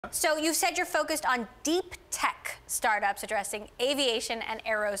So you said you're focused on deep tech startups addressing aviation and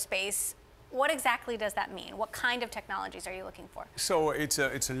aerospace. What exactly does that mean? What kind of technologies are you looking for? So it's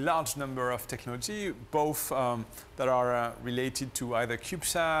a large number of technology, both that are related to either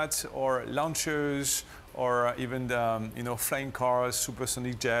CubeSat or launchers, or even flying cars,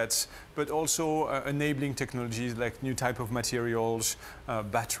 supersonic jets, but also enabling technologies like new type of materials,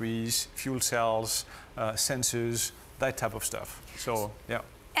 batteries, fuel cells, sensors, that type of stuff. So yeah.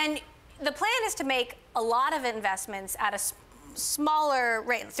 And the plan is to make a lot of investments at a smaller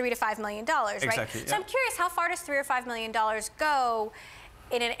rate, $3 to $5 million, right? Exactly. So I'm curious, how far does $3 or $5 million go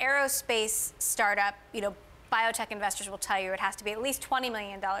in an aerospace startup? You know, biotech investors will tell you it has to be at least $20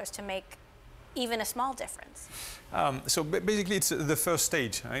 million to make even a small difference. So basically, it's the first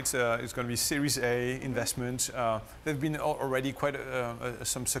stage. Right? It's going to be Series A investment. There've been already quite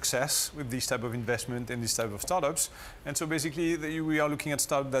some success with this type of investment and this type of startups. And so basically, we are looking at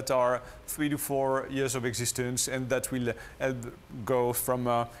startups that are 3 to 4 years of existence, and that will help go from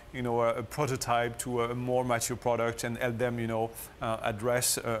a prototype to a more mature product and help them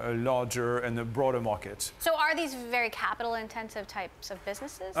address a larger and a broader market. So are these very capital-intensive types of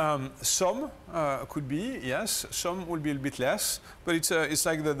businesses? Some could be, yes. Some will be a bit less, but it's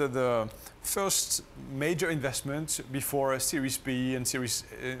like the first major investment before a Series B and Series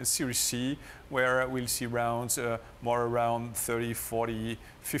C, where we'll see rounds more around 30, 40,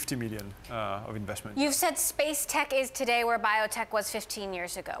 50 million of investment. You've said space tech is today where biotech was 15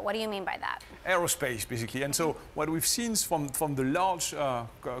 years ago. What do you mean by that? Aerospace, basically. And so what we've seen from the large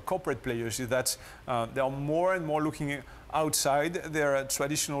corporate players is that they are more and more looking outside their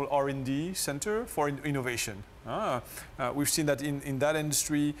traditional R&D center for innovation. We've seen that in that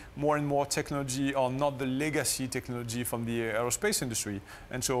industry, more and more technology are not the legacy technology from the aerospace industry.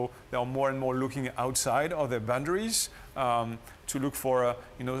 And so they are more and more looking outside of their boundaries to look for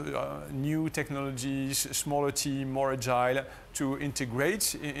new technologies, smaller team, more agile, to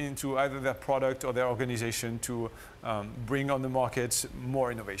integrate into either their product or their organization to bring on the market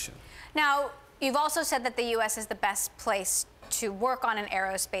more innovation. Now, you've also said that the U.S. is the best place to work on an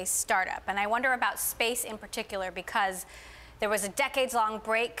aerospace startup. And I wonder about space in particular, because there was a decades-long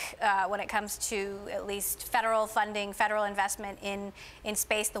break when it comes to at least federal funding, federal investment in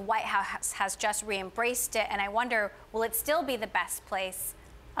space. The White House has just re-embraced it. And I wonder, will it still be the best place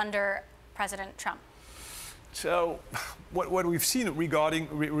under President Trump? So what we've seen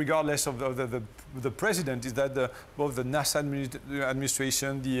regardless of the president, is that both the NASA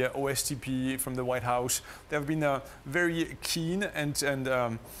administration, the OSTP from the White House, they have been very keen and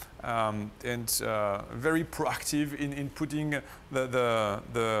very proactive in putting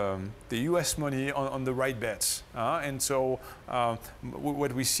the US money on the right bets. And so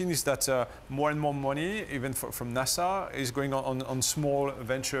what we've seen is that more and more money, even from NASA, is going on small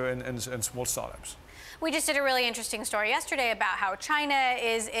venture and small startups. We just did a really interesting story yesterday about how China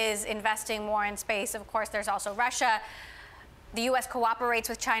is investing more in space. Of course, there's also Russia. The U.S. cooperates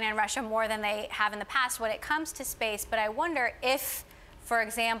with China and Russia more than they have in the past when it comes to space. But I wonder if, for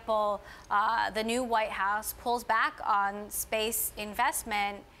example, the new White House pulls back on space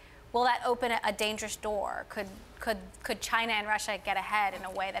investment, will that open a dangerous door? Could China and Russia get ahead in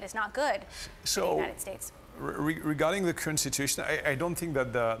a way that is not good for the United States? Regarding the current situation, I don't think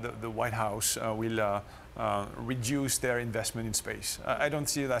that the White House will reduce their investment in space. I don't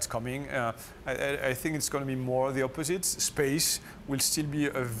see that coming. I think it's going to be more the opposite. Space will still be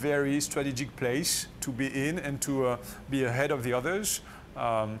a very strategic place to be in and to be ahead of the others,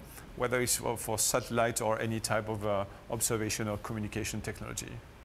 whether it's for satellite or any type of observation or communication technology.